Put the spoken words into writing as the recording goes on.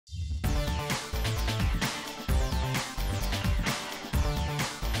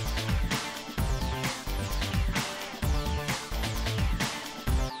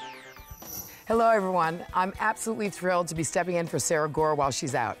Hello, everyone. I'm absolutely thrilled to be stepping in for Sarah Gore while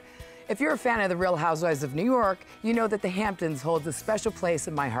she's out. If you're a fan of The Real Housewives of New York, you know that the Hamptons holds a special place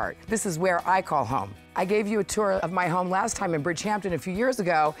in my heart. This is where I call home. I gave you a tour of my home last time in Bridgehampton a few years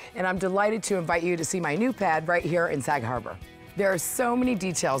ago, and I'm delighted to invite you to see my new pad right here in Sag Harbor. There are so many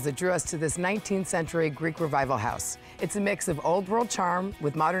details that drew us to this 19th century Greek Revival house. It's a mix of old world charm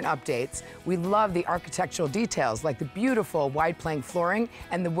with modern updates. We love the architectural details like the beautiful wide plank flooring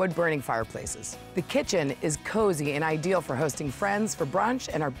and the wood burning fireplaces. The kitchen is cozy and ideal for hosting friends for brunch,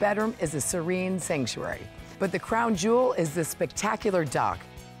 and our bedroom is a serene sanctuary. But the crown jewel is the spectacular dock.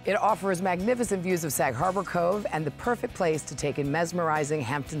 It offers magnificent views of Sag Harbor Cove and the perfect place to take in mesmerizing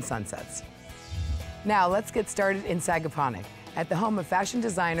Hampton sunsets. Now let's get started in Sagaponack, at the home of fashion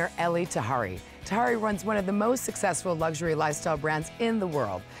designer Elie Tahari. Tahari runs one of the most successful luxury lifestyle brands in the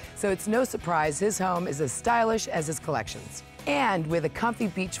world, so it's no surprise his home is as stylish as his collections. And with a comfy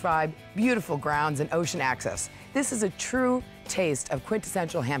beach vibe, beautiful grounds, and ocean access, this is a true taste of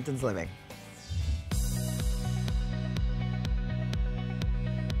quintessential Hamptons living.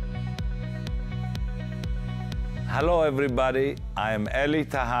 Hello everybody, I'm Elie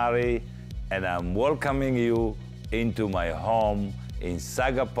Tahari, and I'm welcoming you into my home in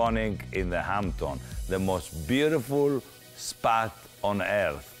Sagaponack in the Hamptons, the most beautiful spot on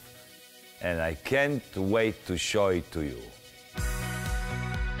earth. And I can't wait to show it to you.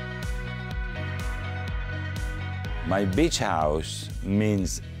 My beach house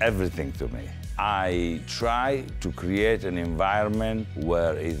means everything to me. I try to create an environment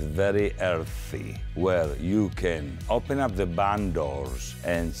where it's very earthy, where you can open up the barn doors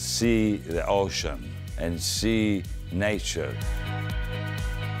and see the ocean and see nature.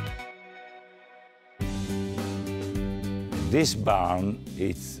 This barn,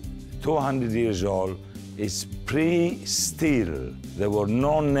 it's 200 years old. It's pre-steel. There were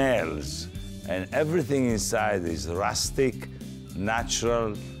no nails, and everything inside is rustic,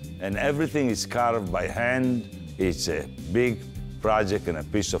 natural, and everything is carved by hand. It's a big project and a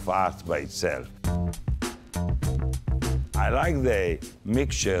piece of art by itself. I like the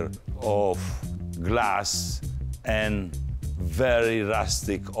mixture of glass and very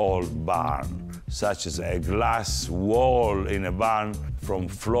rustic old barn, such as a glass wall in a barn from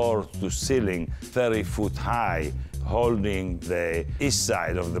floor to ceiling, 30 foot high, holding the east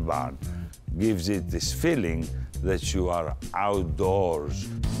side of the barn. Gives it this feeling that you are outdoors.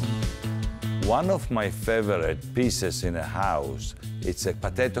 One of my favorite pieces in a house, it's a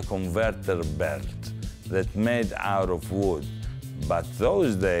potato converter belt that's made out of wood. But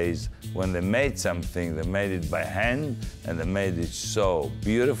those days, when they made something, they made it by hand, and they made it so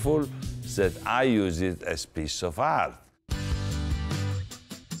beautiful that I use it as a piece of art.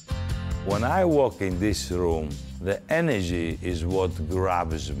 When I walk in this room, the energy is what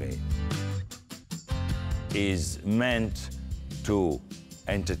grabs me. It's meant to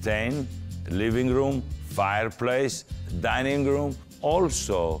entertain, living room, fireplace, dining room.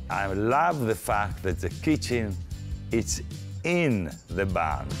 Also, I love the fact that the kitchen, it's in the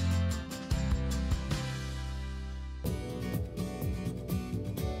barn.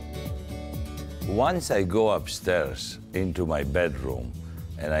 Once I go upstairs into my bedroom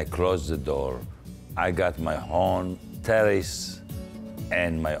and I close the door, I got my own terrace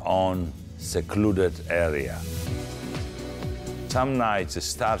and my own secluded area. Some nights the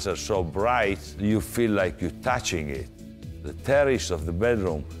stars are so bright, you feel like you're touching it. The terrace of the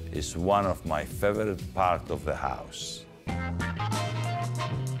bedroom is one of my favorite parts of the house.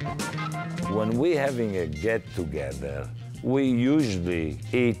 When we're having a get-together, we usually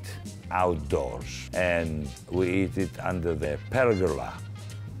eat outdoors, and we eat it under the pergola,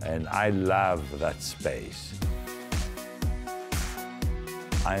 and I love that space.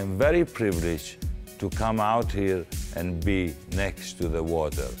 I am very privileged to come out here and be next to the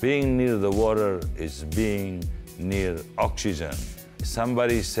water. Being near the water is being near oxygen.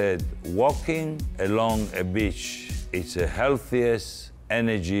 Somebody said, walking along a beach, it's the healthiest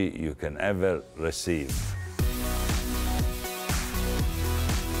energy you can ever receive.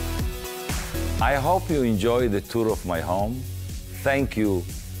 I hope you enjoy the tour of my home. Thank you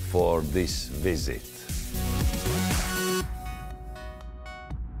for this visit.